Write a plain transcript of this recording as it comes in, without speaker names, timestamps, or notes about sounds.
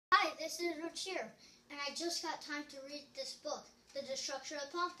this is Ruchir, and I just got time to read this book, The Destruction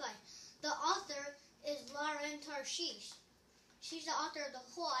of Pompeii. The author is Lauren Tarshish. She's the author of the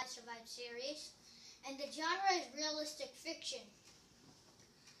whole I Survived series, and the genre is realistic fiction.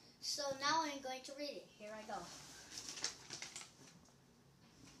 So now I'm going to read it. Here I go.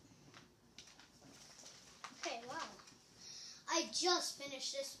 Okay, wow. I just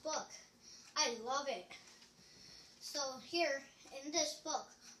finished this book. I love it. So here, in this book,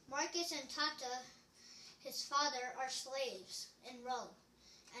 Marcus and Tata, his father, are slaves in Rome,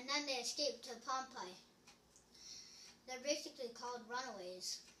 and then they escape to Pompeii. They're basically called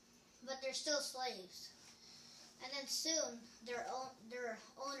runaways, but they're still slaves. And then soon, their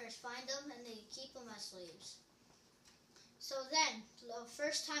owners find them and they keep them as slaves. So then, the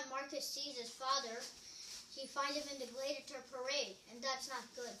first time Marcus sees his father, he finds him in the gladiator parade, and that's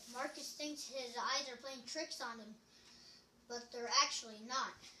not good. Marcus thinks his eyes are playing tricks on him, but they're actually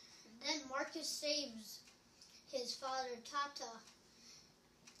not. Then Marcus saves his father, Tata,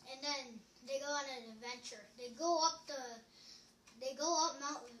 and then they go on an adventure. They go up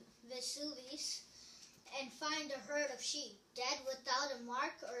Mount Vesuvius and find a herd of sheep, dead without a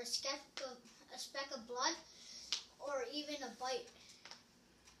mark or a speck of blood, or even a bite.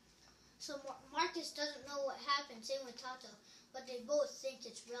 So Marcus doesn't know what happened, same with Tata, but they both think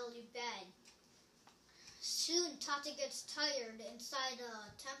it's really bad. Soon, Tata gets tired inside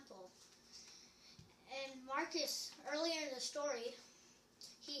a temple. And Marcus, earlier in the story,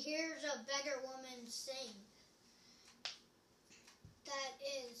 he hears a beggar woman sing. That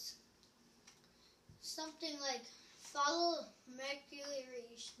is something like, follow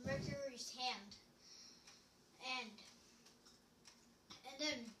Mercury's hand. And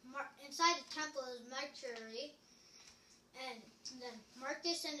then inside the temple is Mercury. And then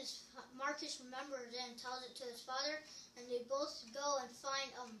Marcus remembers it and tells it to his father, and they both go and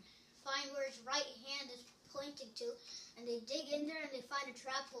find where his right hand is pointing to, and they dig in there and they find a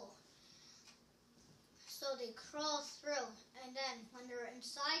trap hole. So they crawl through, and then when they're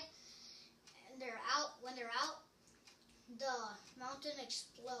inside and when they're out, the mountain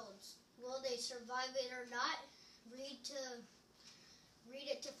explodes. Will they survive it or not? Read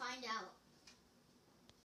it to find out.